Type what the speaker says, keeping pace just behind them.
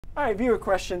All right, viewer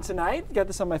question tonight. Got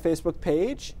this on my Facebook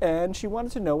page, and she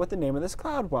wanted to know what the name of this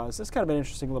cloud was. It's kind of an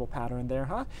interesting little pattern there,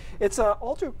 huh? It's an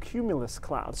Altocumulus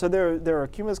cloud. So there are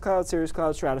cumulus clouds, cirrus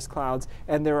clouds, stratus clouds,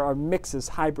 and there are mixes,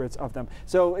 hybrids of them.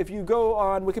 So if you go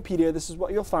on Wikipedia, this is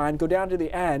what you'll find. Go down to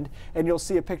the end, and you'll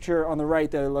see a picture on the right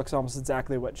that looks almost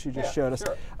exactly what she just showed us.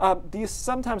 Sure. These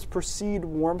sometimes precede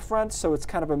warm fronts, so it's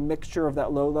kind of a mixture of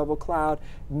that low-level cloud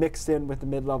mixed in with the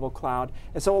mid-level cloud.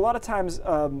 And so a lot of times,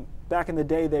 back in the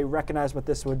day, they recognized what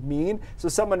this would mean. So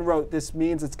someone wrote, this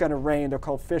means it's going to rain. They're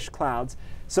called fish clouds.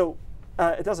 So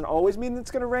it doesn't always mean it's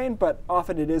going to rain, but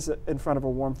often it is in front of a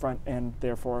warm front, and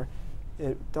therefore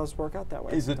it does work out that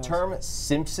way. Is the term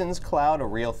Simpson's cloud a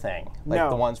real thing? Like no.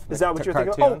 the ones from is that what you're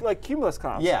thinking? Oh, like cumulus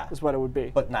clouds is what it would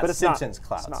be. But not Simpson's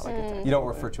clouds. It's not like a thing. You don't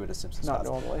refer to it as Simpson's clouds.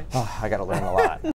 Not normally. Oh, I got to learn a lot.